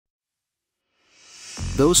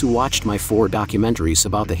Those who watched my 4 documentaries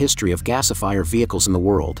about the history of gasifier vehicles in the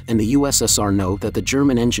world and the USSR know that the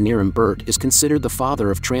German engineer Imbert is considered the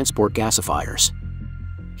father of transport gasifiers.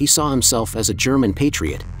 He saw himself as a German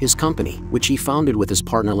patriot. His company, which he founded with his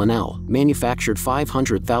partner Linnell, manufactured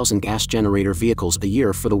 500,000 gas generator vehicles a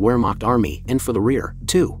year for the Wehrmacht army and for the rear,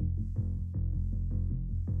 too.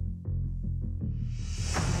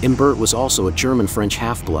 Imbert was also a German-French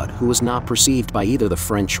half-blood who was not perceived by either the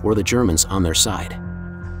French or the Germans on their side.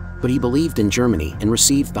 But he believed in Germany and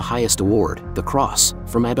received the highest award, the Cross,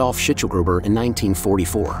 from Adolf Schichelgruber in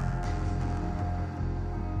 1944.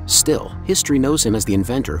 Still, history knows him as the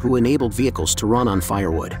inventor who enabled vehicles to run on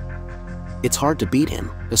firewood. It's hard to beat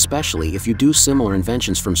him, especially if you do similar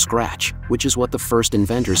inventions from scratch, which is what the first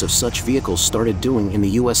inventors of such vehicles started doing in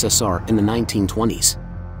the USSR in the 1920s.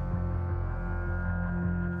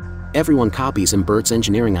 Everyone copies Imbert's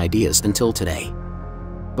engineering ideas until today.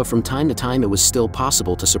 But from time to time it was still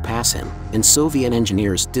possible to surpass him, and Soviet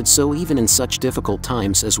engineers did so even in such difficult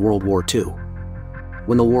times as World War II.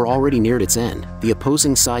 When the war already neared its end, the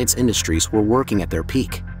opposing sides' industries were working at their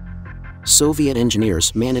peak. Soviet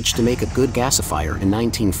engineers managed to make a good gasifier in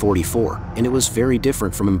 1944, and it was very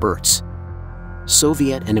different from Imbert's.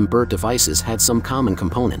 Soviet and Imbert devices had some common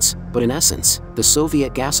components, but in essence, the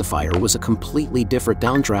Soviet gasifier was a completely different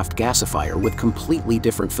downdraft gasifier with completely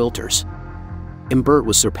different filters. Imbert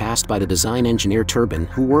was surpassed by the design engineer Turbin,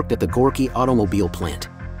 who worked at the Gorky automobile plant.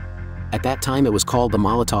 At that time it was called the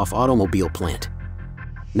Molotov automobile plant.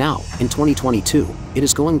 Now, in 2022, it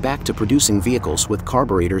is going back to producing vehicles with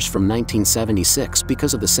carburetors from 1976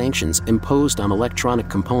 because of the sanctions imposed on electronic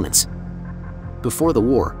components. Before the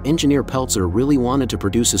war, engineer Peltzer really wanted to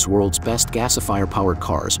produce his world's best gasifier-powered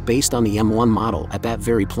cars based on the M1 model at that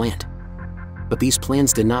very plant. But these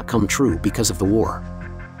plans did not come true because of the war.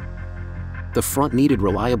 The front needed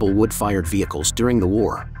reliable wood-fired vehicles during the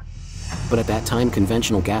war. But at that time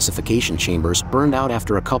conventional gasification chambers burned out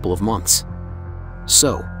after a couple of months.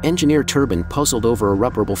 So, engineer Turbin puzzled over a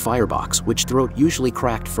reparable firebox which throat usually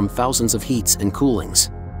cracked from thousands of heats and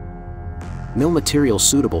coolings. No material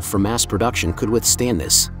suitable for mass production could withstand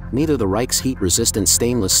this, neither the Reich's heat-resistant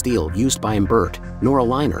stainless steel used by Imbert, nor a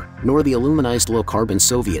liner, nor the aluminized low-carbon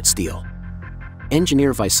Soviet steel.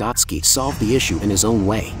 Engineer Vysotsky solved the issue in his own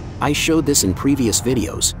way. I showed this in previous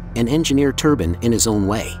videos, and engineer Turbin in his own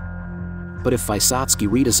way. But if Vysotsky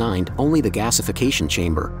redesigned only the gasification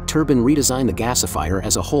chamber, Turbin redesigned the gasifier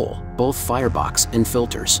as a whole, both firebox and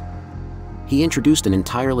filters. He introduced an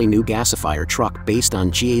entirely new gasifier truck based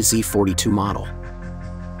on GAZ-42 model.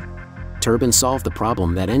 Turbin solved the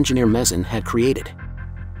problem that engineer Mezin had created.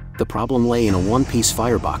 The problem lay in a one-piece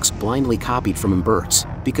firebox blindly copied from Imbert's,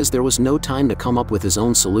 because there was no time to come up with his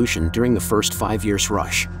own solution during the first 5 years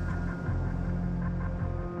rush.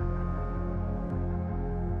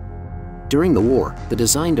 During the war, the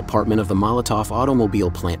design department of the Molotov automobile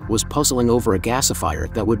plant was puzzling over a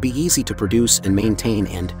gasifier that would be easy to produce and maintain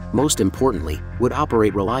and, most importantly, would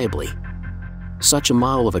operate reliably. Such a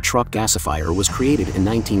model of a truck gasifier was created in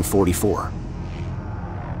 1944.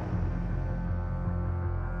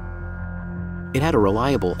 It had a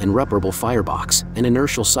reliable and reparable firebox, an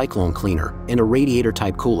inertial cyclone cleaner, and a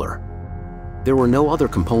radiator-type cooler. There were no other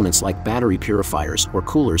components like battery purifiers or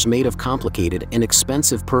coolers made of complicated and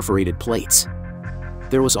expensive perforated plates.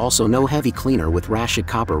 There was also no heavy cleaner with rashid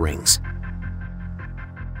copper rings.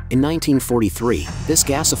 In 1943, this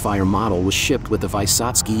gasifier model was shipped with the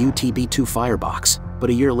Vysotsky UTB-2 firebox,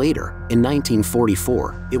 but a year later, in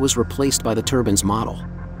 1944, it was replaced by the Turbin's model.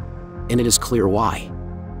 And it is clear why.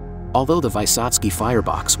 Although the Vysotsky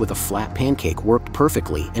firebox with a flat pancake worked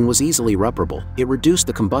perfectly and was easily reparable, it reduced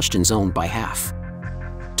the combustion zone by half.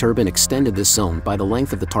 Turbin extended this zone by the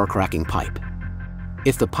length of the tar cracking pipe.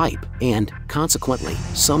 If the pipe, and, consequently,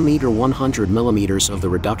 some meter 100 millimeters of the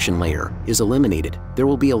reduction layer, is eliminated, there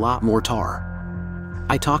will be a lot more tar.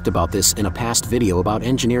 I talked about this in a past video about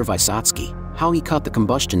engineer Vysotsky, how he cut the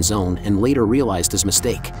combustion zone and later realized his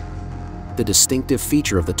mistake. The distinctive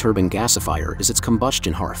feature of the Turbin gasifier is its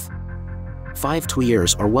combustion hearth. 5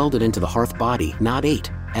 tuyers are welded into the hearth body, not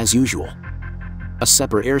 8, as usual. A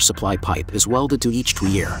separate air supply pipe is welded to each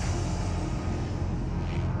tuyer.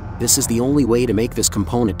 This is the only way to make this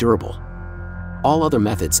component durable. All other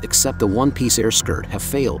methods except the one-piece air skirt have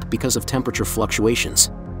failed because of temperature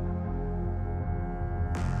fluctuations.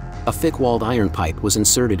 A thick-walled iron pipe was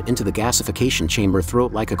inserted into the gasification chamber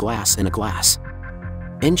throat like a glass in a glass.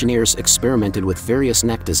 Engineers experimented with various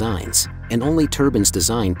neck designs, and only Turbin's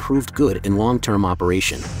design proved good in long-term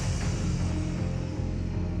operation.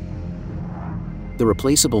 The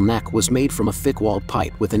replaceable neck was made from a thick-walled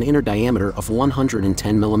pipe with an inner diameter of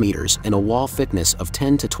 110 mm and a wall thickness of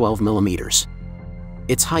 10 to 12 mm.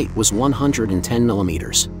 Its height was 110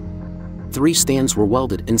 mm. 3 stands were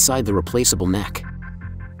welded inside the replaceable neck.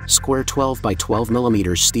 Square 12 by 12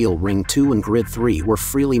 mm steel ring 2 and grid 3 were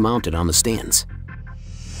freely mounted on the stands.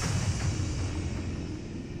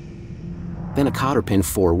 Then a cotter pin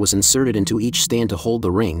 4 was inserted into each stand to hold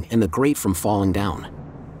the ring and the grate from falling down.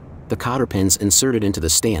 The cotter pins inserted into the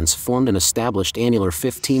stands formed an established annular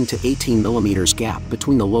 15 to 18 mm gap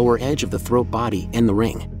between the lower edge of the throat body and the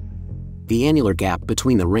ring. The annular gap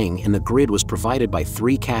between the ring and the grid was provided by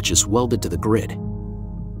 3 catches welded to the grid.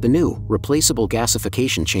 The new, replaceable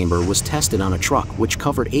gasification chamber was tested on a truck which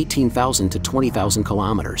covered 18,000 to 20,000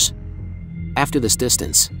 kilometers. After this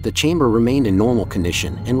distance, the chamber remained in normal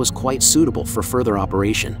condition and was quite suitable for further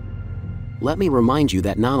operation. Let me remind you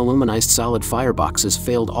that non-aluminized solid fireboxes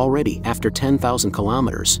failed already after 10,000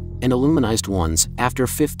 kilometers, and aluminized ones after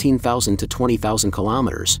 15,000 to 20,000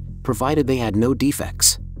 kilometers, provided they had no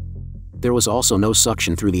defects. There was also no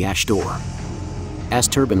suction through the ash door. As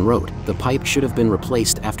Turbin wrote, the pipe should have been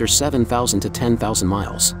replaced after 7,000 to 10,000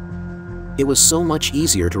 miles. It was so much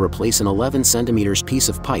easier to replace an 11 centimeters piece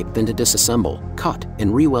of pipe than to disassemble, cut,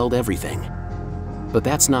 and re-weld everything. But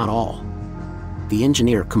that's not all. The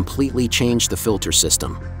engineer completely changed the filter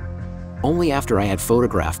system. Only after I had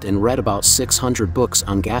photographed and read about 600 books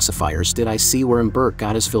on gasifiers did I see where Imbert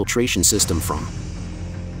got his filtration system from.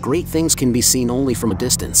 Great things can be seen only from a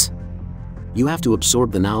distance. You have to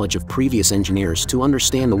absorb the knowledge of previous engineers to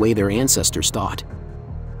understand the way their ancestors thought.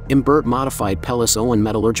 Imbert modified Pellis-Owen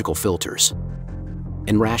metallurgical filters.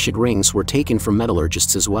 And Rashid rings were taken from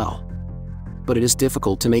metallurgists as well. But it is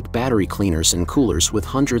difficult to make battery cleaners and coolers with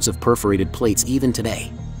hundreds of perforated plates even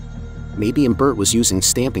today. Maybe Imbert was using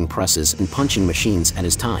stamping presses and punching machines at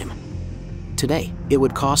his time. Today, it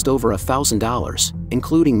would cost over $1,000,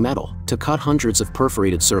 including metal, to cut hundreds of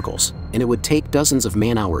perforated circles, and it would take dozens of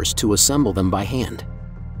man-hours to assemble them by hand.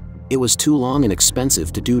 It was too long and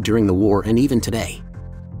expensive to do during the war and even today.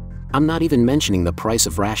 I'm not even mentioning the price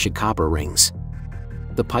of Rashid copper rings.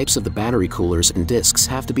 The pipes of the battery coolers and discs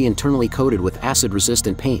have to be internally coated with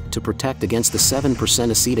acid-resistant paint to protect against the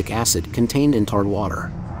 7% acetic acid contained in tarred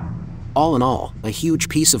water. All in all, a huge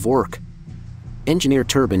piece of work. Engineer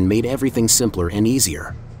Turbin made everything simpler and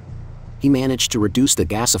easier. He managed to reduce the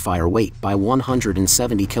gasifier weight by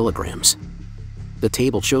 170 kilograms. The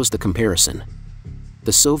table shows the comparison.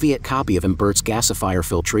 The Soviet copy of Imbert's gasifier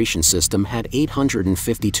filtration system had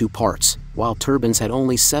 852 parts, while Turbin's had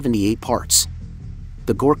only 78 parts.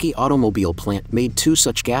 The Gorky automobile plant made 2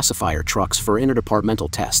 such gasifier trucks for interdepartmental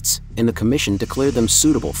tests, and the commission declared them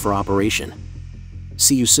suitable for operation.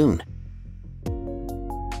 See you soon.